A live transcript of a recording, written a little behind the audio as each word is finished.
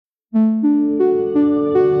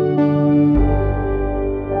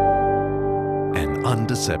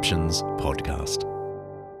Undeceptions podcast.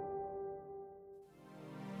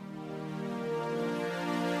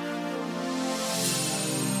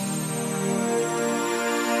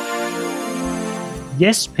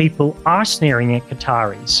 Yes, people are sneering at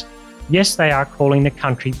Qataris. Yes, they are calling the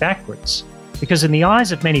country backwards. Because in the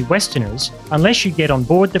eyes of many Westerners, unless you get on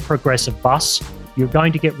board the progressive bus, you're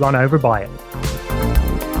going to get run over by it.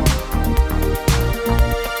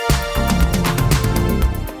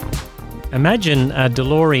 Imagine a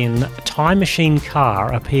DeLorean time machine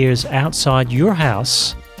car appears outside your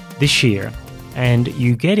house this year, and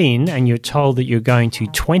you get in and you're told that you're going to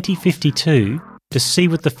 2052 to see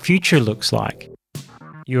what the future looks like.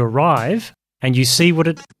 You arrive and you see what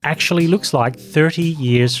it actually looks like 30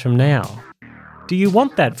 years from now. Do you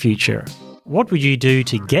want that future? What would you do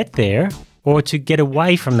to get there or to get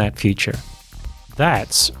away from that future?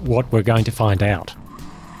 That's what we're going to find out.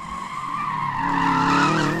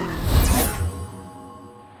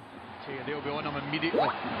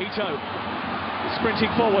 Ito sprinting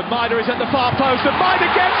forward. Maida is at the far post and Maida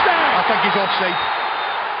gets there! I think he's off, Steve.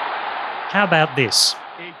 How about this?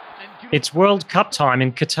 It's World Cup time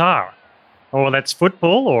in Qatar. Or that's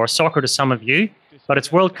football or soccer to some of you, but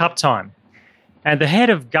it's World Cup time. And the head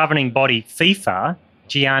of governing body FIFA,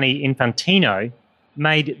 Gianni Infantino,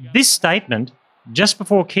 made this statement just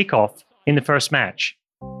before kickoff in the first match.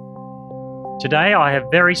 Today I have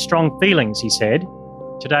very strong feelings, he said.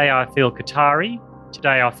 Today I feel Qatari.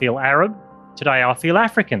 Today I feel Arab. Today I feel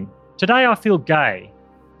African. Today I feel gay.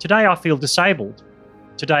 Today I feel disabled.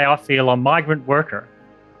 Today I feel a migrant worker.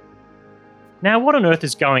 Now, what on earth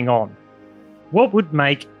is going on? What would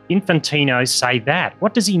make Infantino say that?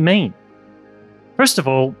 What does he mean? First of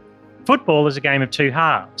all, football is a game of two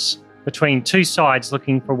halves, between two sides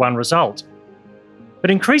looking for one result.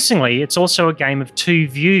 But increasingly, it's also a game of two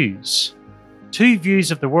views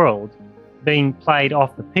of the world being played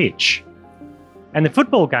off the pitch. And the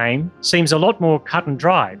football game seems a lot more cut and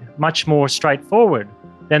dried, much more straightforward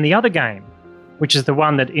than the other game, which is the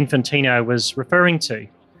one that Infantino was referring to.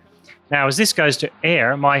 Now, as this goes to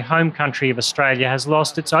air, my home country of Australia has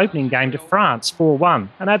lost its opening game to France 4-1,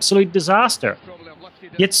 an absolute disaster.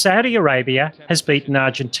 Yet Saudi Arabia has beaten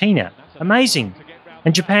Argentina. Amazing.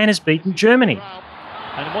 And Japan has beaten Germany.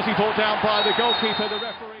 And was he brought down by the goalkeeper, the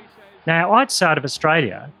referee? Now, outside of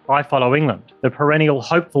Australia, I follow England, the perennial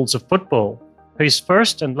hopefuls of football, whose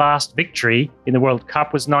first and last victory in the World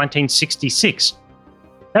Cup was 1966.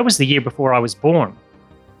 That was the year before I was born.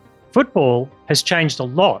 Football has changed a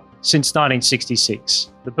lot since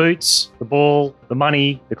 1966. The boots, the ball, the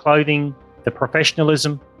money, the clothing, the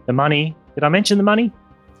professionalism, the money. Did I mention the money?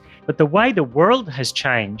 But the way the world has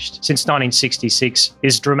changed since 1966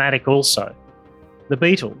 is dramatic also. The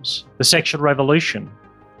Beatles, the sexual revolution,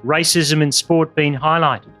 racism in sport being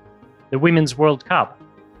highlighted, the Women's World Cup,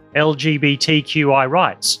 LGBTQI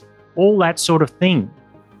rights, all that sort of thing.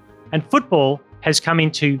 And football has come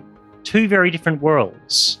into two very different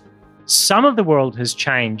worlds. Some of the world has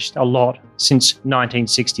changed a lot since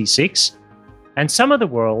 1966, and some of the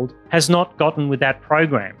world has not gotten with that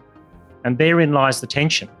program, and therein lies the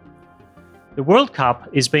tension. The World Cup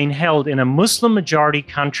is being held in a Muslim-majority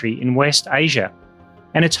country in West Asia,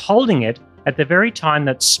 and it's holding it at the very time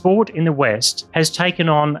that sport in the West has taken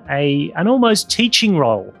on an almost teaching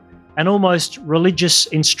role, an almost religious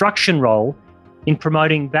instruction role in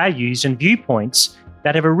promoting values and viewpoints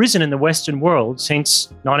that have arisen in the Western world since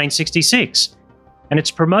 1966. And it's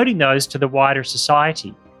promoting those to the wider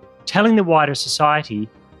society, telling the wider society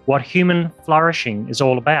what human flourishing is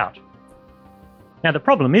all about. Now, the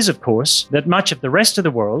problem is, of course, that much of the rest of the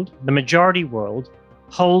world, the majority world,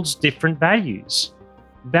 holds different values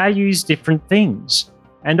different things,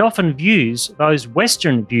 and often views those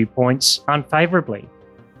Western viewpoints unfavourably.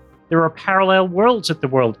 There are parallel worlds at the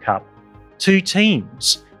World Cup. Two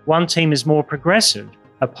teams. One team is more progressive,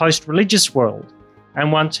 a post-religious world,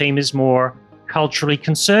 and one team is more culturally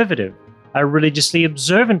conservative, a religiously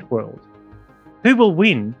observant world. Who will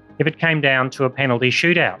win if it came down to a penalty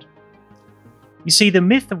shootout? You see, the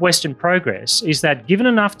myth of Western progress is that given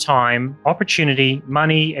enough time, opportunity,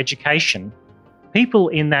 money, education, people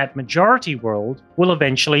in that majority world will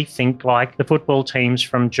eventually think like the football teams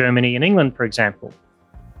from Germany and England, for example.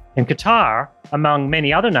 And Qatar, among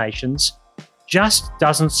many other nations, just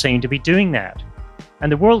doesn't seem to be doing that.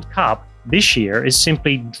 And the World Cup this year is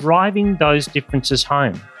simply driving those differences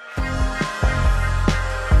home.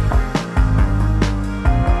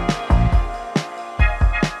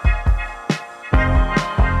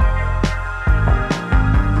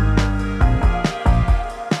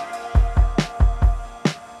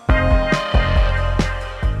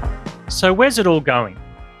 So where's it all going?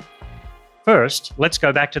 First, let's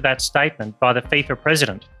go back to that statement by the FIFA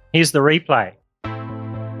president. Here's the replay.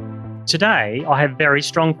 "Today, I have very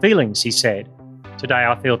strong feelings," he said. "Today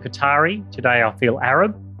I feel Qatari. Today I feel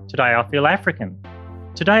Arab. Today I feel African.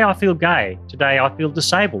 Today I feel gay. Today I feel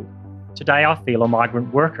disabled. Today I feel a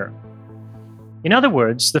migrant worker." In other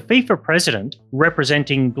words, the FIFA president,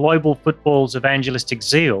 representing global football's evangelistic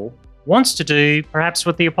zeal, wants to do perhaps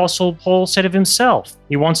what the Apostle Paul said of himself.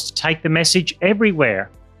 He wants to take the message everywhere.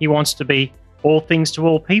 He wants to be all things to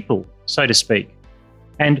all people, so to speak.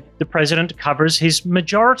 And the president covers his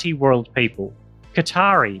majority world people,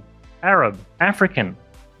 Qatari, Arab, African.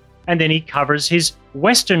 And then he covers his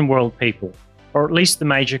Western world people, or at least the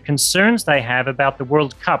major concerns they have about the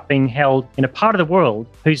World Cup being held in a part of the world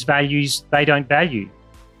whose values they don't value: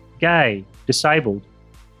 gay, disabled,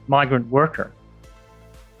 migrant worker.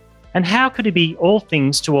 And how could it be all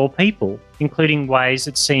things to all people, including ways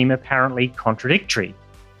that seem apparently contradictory?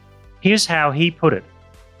 Here's how he put it.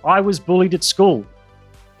 "I was bullied at school."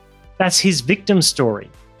 That's his victim story.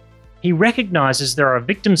 He recognises there are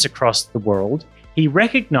victims across the world. He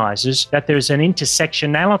recognises that there's an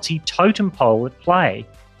intersectionality totem pole at play.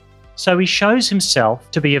 So he shows himself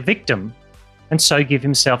to be a victim and so give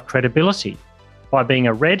himself credibility by being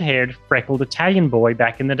a red-haired, freckled Italian boy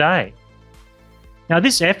back in the day. Now,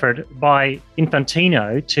 this effort by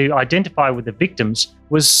Infantino to identify with the victims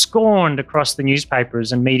was scorned across the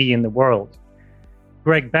newspapers and media in the world.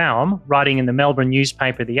 Greg Baum, writing in the Melbourne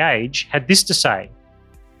newspaper The Age, had this to say: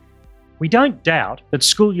 "We don't doubt that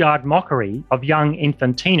schoolyard mockery of young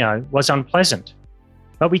Infantino was unpleasant,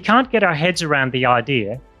 but we can't get our heads around the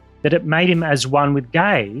idea that it made him as one with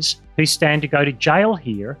gays who stand to go to jail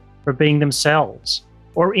here for being themselves,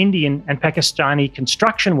 or Indian and Pakistani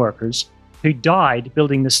construction workers who died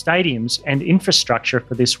building the stadiums and infrastructure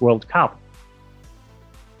for this World Cup."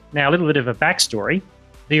 Now, a little bit of a backstory.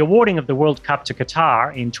 The awarding of the World Cup to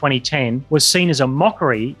Qatar in 2010 was seen as a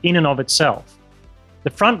mockery in and of itself. The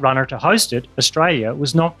front-runner to host it, Australia,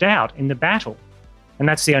 was knocked out in the battle. And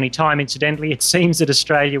that's the only time, incidentally, it seems that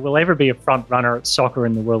Australia will ever be a front-runner at soccer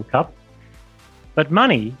in the World Cup. But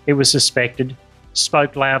money, it was suspected,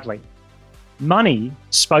 spoke loudly. Money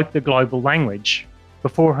spoke the global language,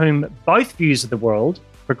 before whom both views of the world,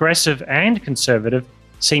 progressive and conservative,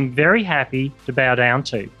 seem very happy to bow down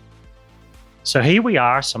to. So here we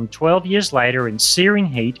are, some 12 years later, in searing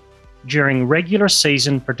heat, during regular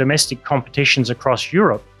season for domestic competitions across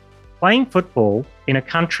Europe, playing football in a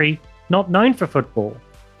country not known for football,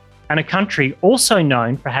 and a country also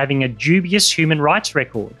known for having a dubious human rights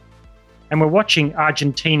record. And we're watching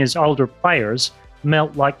Argentina's older players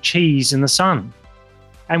melt like cheese in the sun.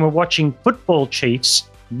 And we're watching football chiefs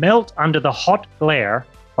melt under the hot glare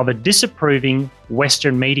of a disapproving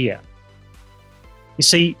Western media. You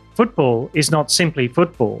see, football is not simply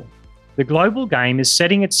football. The global game is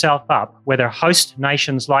setting itself up, whether host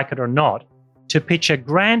nations like it or not, to pitch a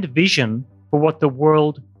grand vision for what the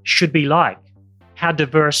world should be like, how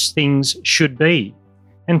diverse things should be.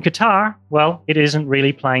 And Qatar, well, it isn't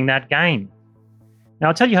really playing that game. Now,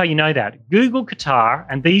 I'll tell you how you know that. Google Qatar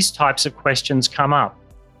and these types of questions come up.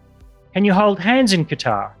 Can you hold hands in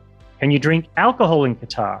Qatar? Can you drink alcohol in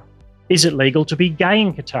Qatar? Is it legal to be gay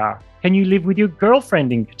in Qatar? Can you live with your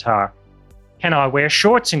girlfriend in Qatar? Can I wear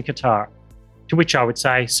shorts in Qatar? To which I would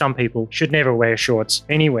say some people should never wear shorts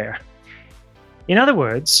anywhere. In other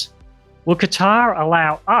words, will Qatar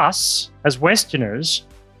allow us, as Westerners,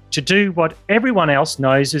 to do what everyone else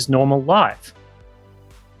knows is normal life?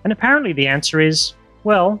 And apparently the answer is,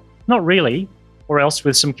 well, not really, or else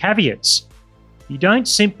with some caveats. You don't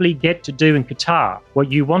simply get to do in Qatar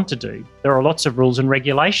what you want to do. There are lots of rules and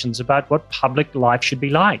regulations about what public life should be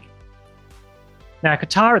like. Now,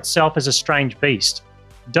 Qatar itself is a strange beast.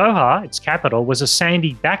 Doha, its capital, was a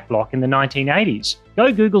sandy backblock in the 1980s.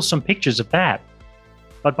 Go Google some pictures of that.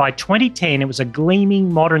 But by 2010, it was a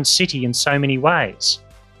gleaming modern city in so many ways,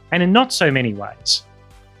 and in not so many ways.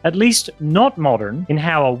 At least not modern in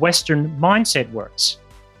how a Western mindset works.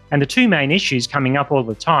 And the two main issues coming up all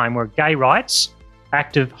the time were gay rights,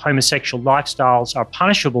 active homosexual lifestyles are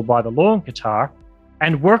punishable by the law in Qatar,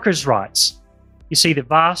 and workers' rights. You see, the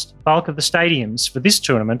vast bulk of the stadiums for this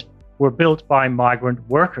tournament were built by migrant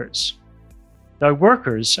workers. Though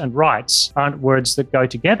workers and rights aren't words that go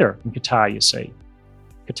together in Qatar, you see.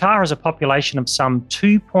 Qatar has a population of some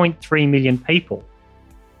 2.3 million people.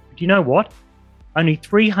 But you know what? Only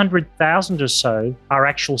 300,000 or so are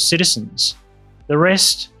actual citizens. The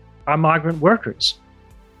rest are migrant workers.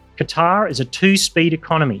 Qatar is a two-speed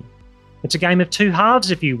economy. It's a game of two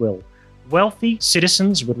halves, if you will. Wealthy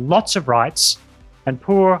citizens with lots of rights and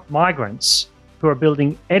poor migrants who are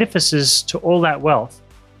building edifices to all that wealth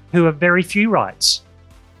who have very few rights.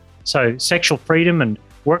 So sexual freedom and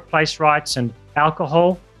workplace rights and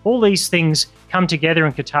alcohol, all these things come together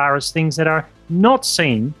in Qatar as things that are not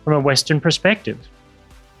seen from a Western perspective.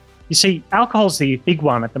 You see, alcohol's the big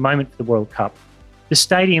one at the moment for the World Cup. The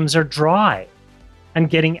stadiums are dry, and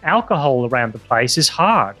getting alcohol around the place is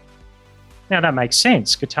hard. Now, that makes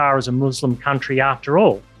sense. Qatar is a Muslim country after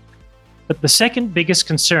all. But the second biggest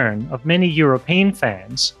concern of many European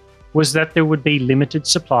fans was that there would be limited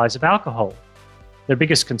supplies of alcohol. Their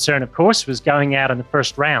biggest concern, of course, was going out in the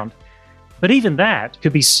first round. But even that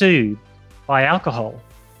could be soothed by alcohol.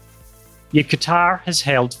 Yet Qatar has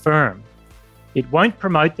held firm. It won't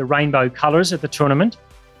promote the rainbow colours at the tournament,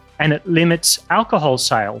 and it limits alcohol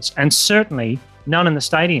sales, and certainly none in the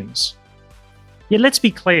stadiums. Yet let's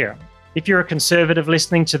be clear, if you're a conservative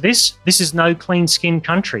listening to this is no clean-skinned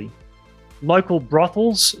country. Local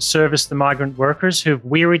brothels service the migrant workers who have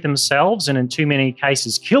wearied themselves and in too many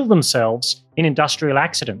cases killed themselves in industrial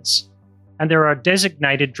accidents. And there are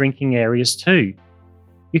designated drinking areas too.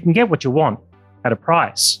 You can get what you want at a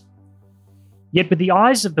price. Yet with the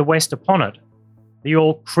eyes of the West upon it, the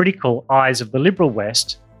all-critical eyes of the liberal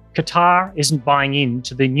West, Qatar isn't buying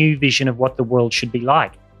into the new vision of what the world should be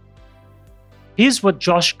like. Here's what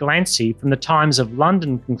Josh Glancy from the Times of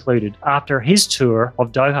London concluded after his tour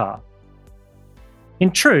of Doha.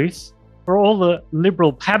 In truth, for all the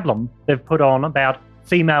liberal pablum they've put on about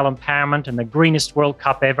female empowerment and the greenest World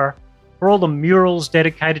Cup ever, for all the murals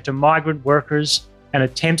dedicated to migrant workers and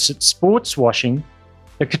attempts at sports washing,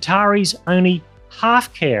 the Qataris only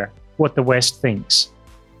half care what the West thinks.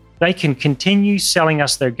 They can continue selling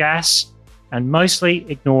us their gas and mostly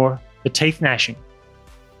ignore the teeth gnashing.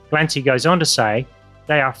 Glancy goes on to say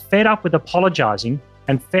they are fed up with apologising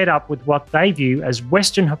and fed up with what they view as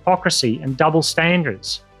Western hypocrisy and double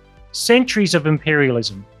standards. Centuries of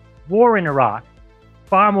imperialism, war in Iraq,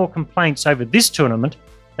 far more complaints over this tournament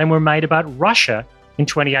than were made about Russia in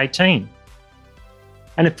 2018.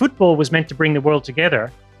 And if football was meant to bring the world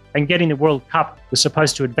together and getting the World Cup was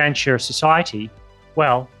supposed to advance your society,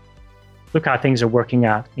 well, look how things are working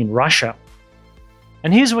out in Russia.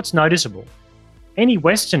 And here's what's noticeable. Any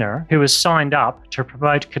Westerner who has signed up to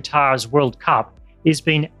promote Qatar's World Cup is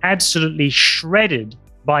being absolutely shredded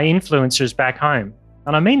by influencers back home.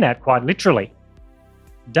 And I mean that quite literally.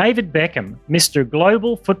 David Beckham, Mr.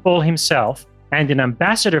 Global Football himself, and an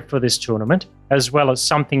ambassador for this tournament, as well as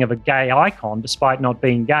something of a gay icon despite not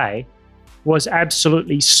being gay, was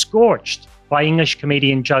absolutely scorched by English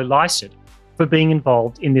comedian Joe Lycett for being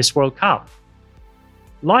involved in this World Cup.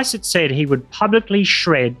 Lycett said he would publicly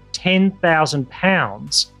shred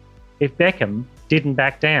 £10,000 if Beckham didn't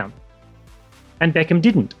back down. And Beckham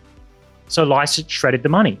didn't. So Lycett shredded the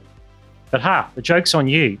money. But the joke's on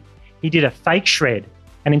you. He did a fake shred,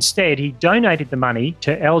 and instead he donated the money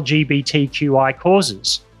to LGBTQI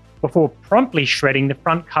causes before promptly shredding the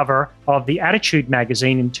front cover of the Attitude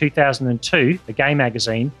magazine in 2002, the gay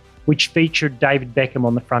magazine, which featured David Beckham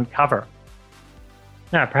on the front cover.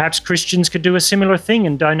 Now, perhaps Christians could do a similar thing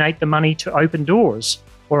and donate the money to Open Doors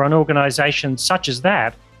or an organisation such as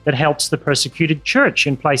that that helps the persecuted church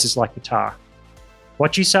in places like Qatar.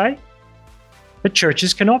 What you say? The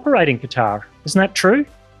churches can operate in Qatar. Isn't that true?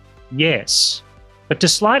 Yes. But to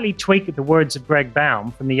slightly tweak the words of Greg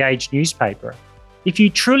Baum from the Age newspaper, if you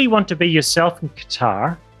truly want to be yourself in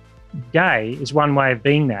Qatar, gay is one way of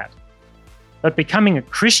being that. But becoming a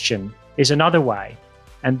Christian is another way,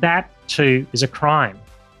 and that too is a crime.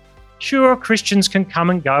 Sure, Christians can come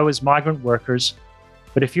and go as migrant workers,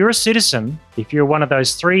 but if you're a citizen, if you're one of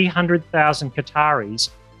those 300,000 Qataris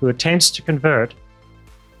who attempts to convert,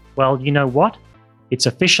 well, you know what? It's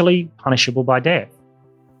officially punishable by death.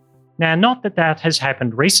 Now, not that that has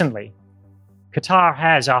happened recently. Qatar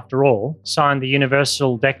has, after all, signed the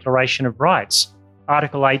Universal Declaration of Rights,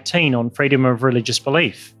 Article 18 on freedom of religious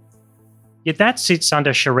belief. Yet that sits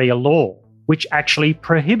under Sharia law, which actually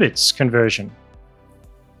prohibits conversion.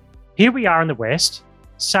 Here we are in the West,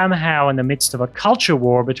 somehow in the midst of a culture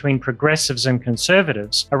war between progressives and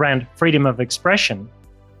conservatives around freedom of expression.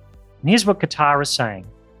 And here's what Qatar is saying: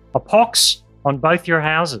 a pox on both your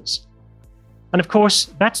houses. And of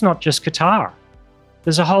course, that's not just Qatar.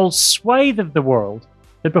 There's a whole swathe of the world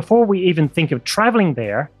that before we even think of traveling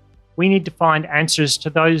there, we need to find answers to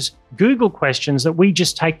those Google questions that we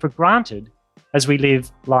just take for granted as we live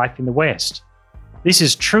life in the West. This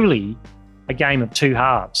is truly a game of two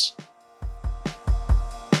halves.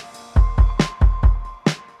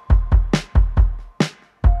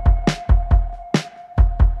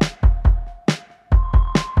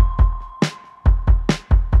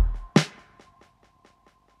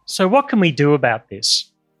 So what can we do about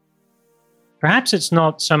this? Perhaps it's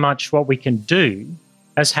not so much what we can do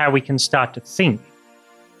as how we can start to think.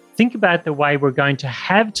 Think about the way we're going to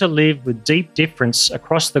have to live with deep difference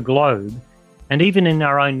across the globe and even in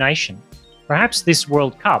our own nation. Perhaps this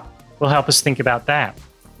World Cup will help us think about that.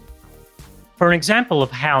 For an example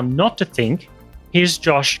of how not to think, here's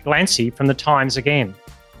Josh Glancy from The Times again.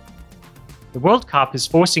 The World Cup is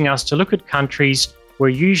forcing us to look at countries we're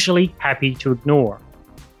usually happy to ignore.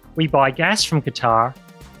 We buy gas from Qatar.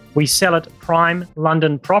 We sell it prime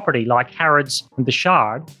London property like Harrods and the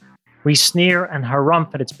Shard. We sneer and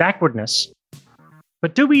harumph at its backwardness.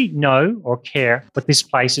 But do we know or care what this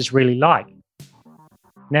place is really like?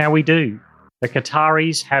 Now we do. The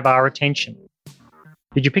Qataris have our attention.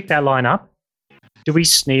 Did you pick that line up? Do we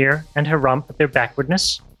sneer and harumph at their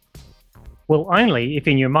backwardness? Well, only if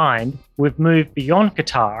in your mind we've moved beyond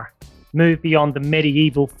Qatar, moved beyond the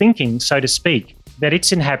medieval thinking, so to speak, that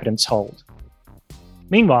its inhabitants hold.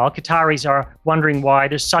 Meanwhile, Qataris are wondering why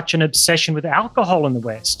there's such an obsession with alcohol in the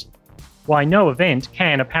West, why no event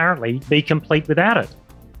can apparently be complete without it.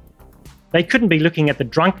 They couldn't be looking at the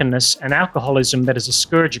drunkenness and alcoholism that is a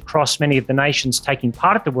scourge across many of the nations taking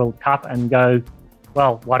part at the World Cup and go,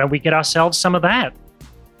 well, why don't we get ourselves some of that?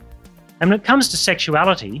 And when it comes to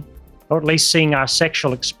sexuality, or at least seeing our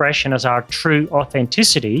sexual expression as our true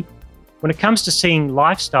authenticity, when it comes to seeing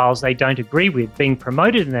lifestyles they don't agree with being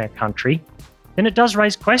promoted in their country, then it does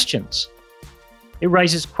raise questions. It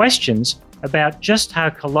raises questions about just how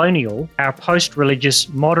colonial our post-religious,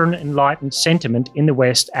 modern enlightened sentiment in the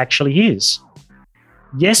West actually is.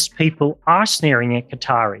 Yes, people are sneering at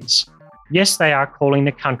Qataris. Yes, they are calling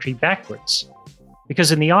the country backwards.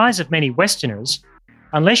 Because in the eyes of many Westerners,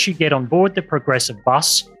 unless you get on board the progressive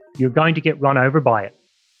bus, you're going to get run over by it.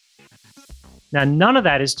 Now, none of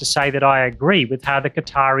that is to say that I agree with how the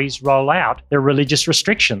Qataris roll out their religious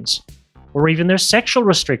restrictions, or even their sexual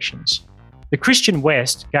restrictions. The Christian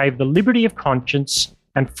West gave the liberty of conscience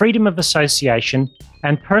and freedom of association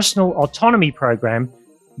and personal autonomy program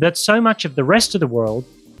that so much of the rest of the world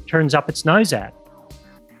turns up its nose at.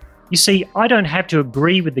 You see, I don't have to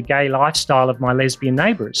agree with the gay lifestyle of my lesbian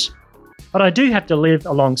neighbours, but I do have to live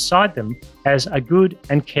alongside them as a good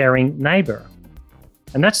and caring neighbour.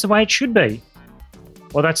 And that's the way it should be.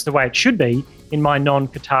 Well, that's the way it should be in my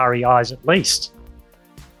non-Qatari eyes at least.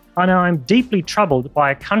 I know I'm deeply troubled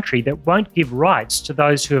by a country that won't give rights to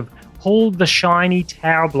those who have hauled the shiny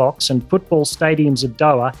tower blocks and football stadiums of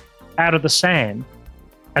Doha out of the sand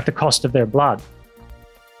at the cost of their blood.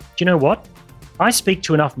 Do you know what? I speak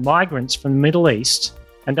to enough migrants from the Middle East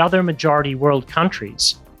and other majority world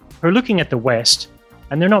countries who are looking at the West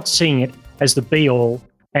and they're not seeing it as the be-all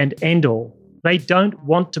and end-all. They don't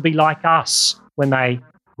want to be like us when they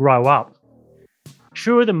grow up.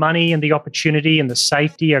 Sure, the money and the opportunity and the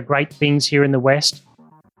safety are great things here in the West,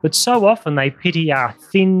 but so often they pity our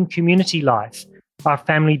thin community life, our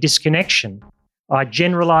family disconnection, our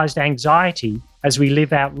generalised anxiety as we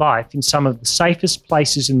live out life in some of the safest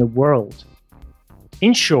places in the world.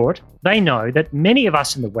 In short, they know that many of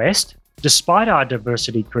us in the West, despite our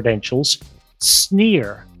diversity credentials,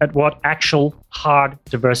 sneer at what actual hard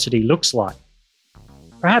diversity looks like.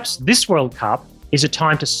 Perhaps this World Cup is a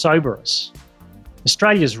time to sober us.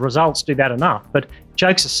 Australia's results do that enough, but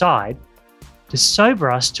jokes aside, to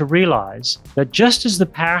sober us to realise that just as the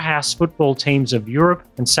powerhouse football teams of Europe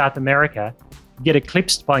and South America get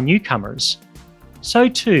eclipsed by newcomers, so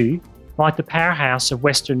too might the powerhouse of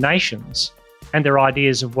Western nations and their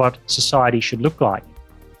ideas of what society should look like.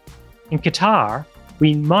 In Qatar,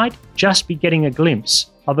 we might just be getting a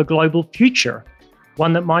glimpse of a global future,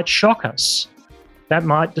 one that might shock us, that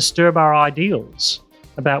might disturb our ideals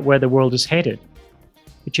about where the world is headed.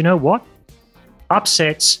 But you know what?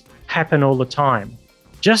 Upsets happen all the time.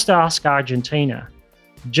 Just ask Argentina.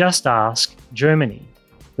 Just ask Germany.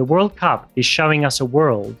 The World Cup is showing us a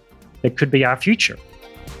world that could be our future.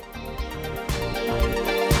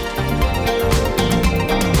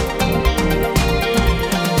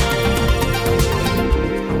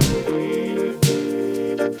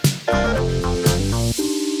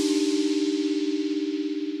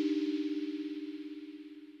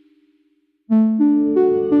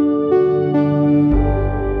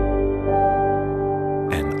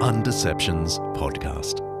 Undeceptions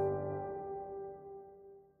podcast.